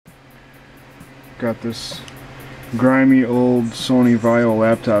Got this grimy old Sony Vaio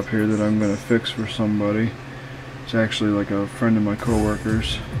laptop here that I'm going to fix for somebody. It's actually like a friend of my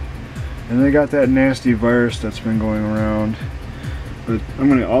coworkers. And they got that nasty virus that's been going around. But I'm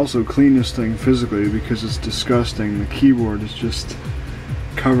going to also clean this thing physically because it's disgusting. The keyboard is just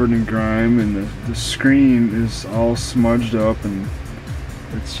covered in grime and the screen is all smudged up and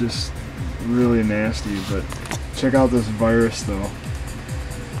it's just really nasty. But check out this virus though.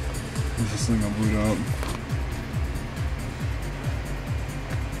 This thing will boot up.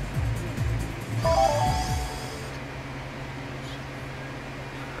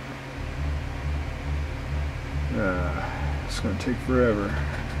 It's gonna take forever.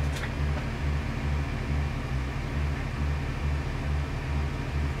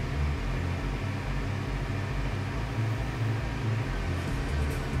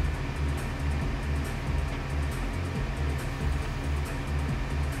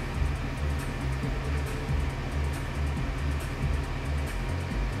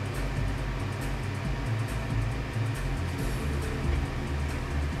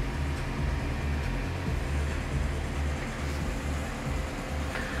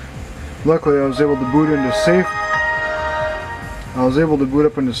 Luckily, I was able to boot into safe. I was able to boot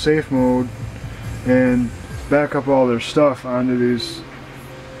up into safe mode and back up all their stuff onto these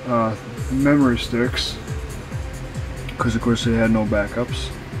memory sticks, because of course they had no backups.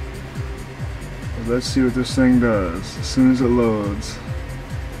 But let's see what this thing does as soon as it loads.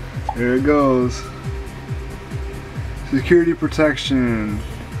 There it goes. Security protection.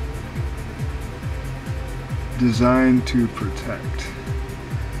 Designed to protect.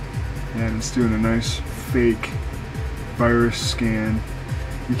 And it's doing a nice fake virus scan.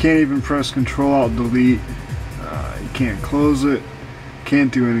 You can't even press Control-Alt-Delete. You can't close it.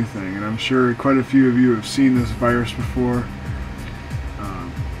 Can't do anything. And I'm sure quite a few of you have seen this virus before.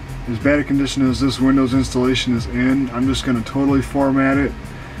 As bad a condition as this Windows installation is in, I'm just going to totally format it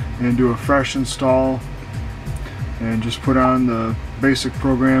and do a fresh install and just put on the basic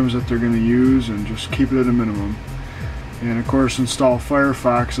programs that they're going to use and just keep it at a minimum. And of course install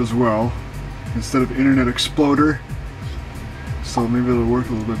Firefox as well instead of Internet Explorer, so maybe it'll work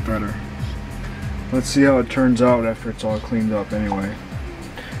a little bit better. Let's see how it turns out after it's all cleaned up anyway.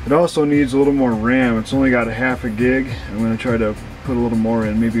 It also needs a little more RAM. It's only got a half a gig. I'm going to try to put a little more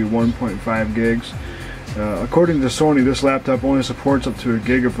in, maybe 1.5 gigs. According to Sony, this laptop only supports up to a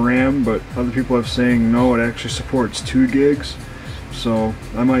gig of RAM, but other people have saying no, it actually supports 2 gigs. So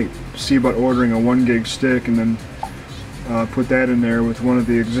I might see about ordering a 1 gig stick and then put that in there with one of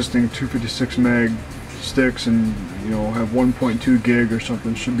the existing 256 meg sticks, and have 1.2 gig or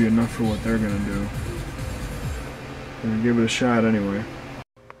something. Should be enough for what they're gonna do. Gonna give it a shot anyway.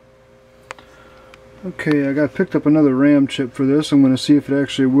 Okay, I picked up another RAM chip for this. I'm gonna see if it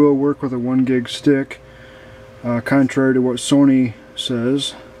actually will work with a 1 gig stick, contrary to what Sony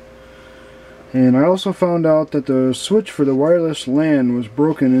says. And I also found out that the switch for the wireless LAN was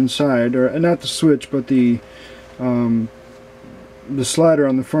broken inside, or not the switch, but the slider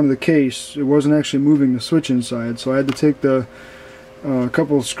on the front of the case. It wasn't actually moving the switch inside, so I had to take the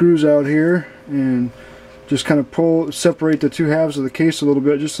couple of screws out here and just kind of separate the two halves of the case a little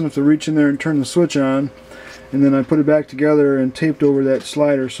bit, just enough to reach in there and turn the switch on. And then I put it back together and taped over that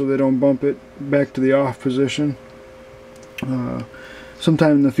slider so they don't bump it back to the off position.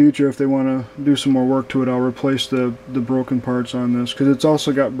 Sometime in the future, if they want to do some more work to it, I'll replace the broken parts on this, because it's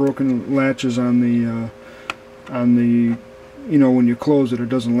also got broken latches on the when you close it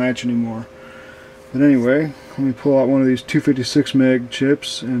doesn't latch anymore. But anyway, let me pull out one of these 256 meg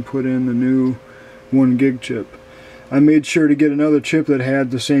chips and put in the new 1 gig chip. I made sure to get another chip that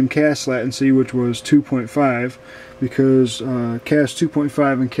had the same cast latency, which was 2.5, because cast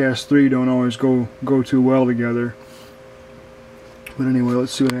 2.5 and cast 3 don't always go too well together. But anyway,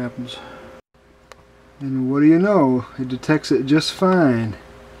 let's see what happens. And what do you know? It detects it just fine.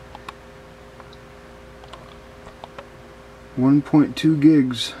 1.2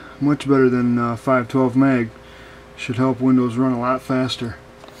 gigs, much better than 512 meg. Should help Windows run a lot faster.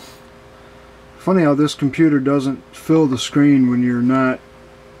 Funny how this computer doesn't fill the screen when you're not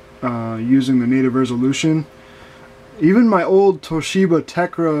using the native resolution. Even my old Toshiba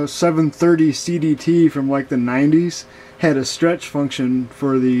Tecra 730 CDT from like the 90s had a stretch function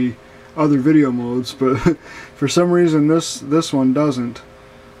for the other video modes, but for some reason this one doesn't.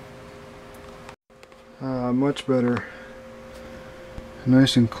 Much better.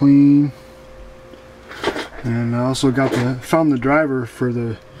 Nice and clean. And I also found the driver for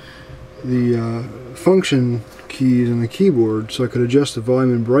the function keys and the keyboard, so I could adjust the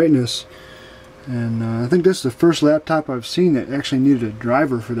volume and brightness. And I think this is the first laptop I've seen that actually needed a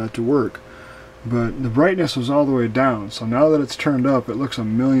driver for that to work. but the brightness was all the way down, so now that it's turned up it looks a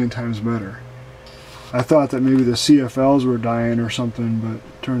million times better. I thought that maybe the CFLs were dying or something, but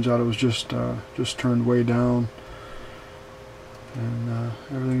it turns out it was just turned way down. And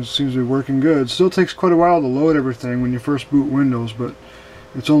everything seems to be working good. It still takes quite a while to load everything when you first boot Windows, but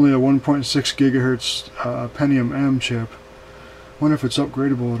it's only a 1.6 gigahertz Pentium M chip. Wonder if it's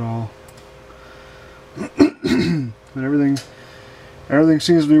upgradable at all. But everything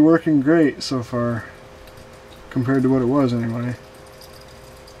seems to be working great so far, compared to what it was anyway.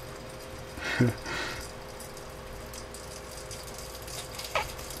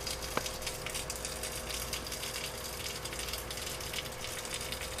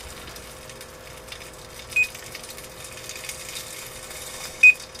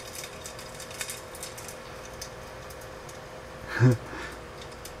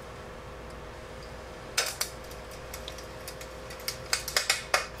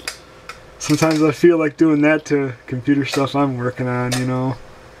 Sometimes I feel like doing that to computer stuff I'm working on, you know.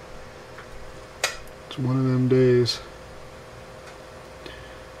 It's one of them days.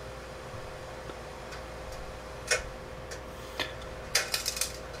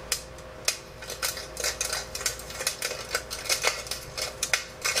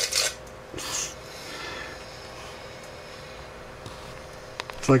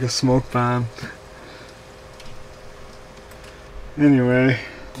 It's like a smoke bomb. Anyway,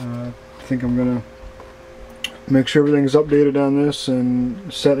 I think I'm gonna make sure everything's updated on this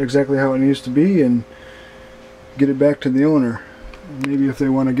and set exactly how it needs to be and get it back to the owner. Maybe if they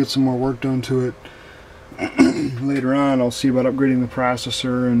want to get some more work done to it later on, I'll see about upgrading the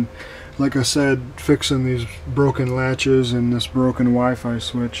processor and, like I said, fixing these broken latches and this broken Wi-Fi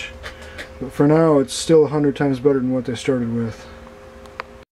switch. But for now, it's still 100 times better than what they started with.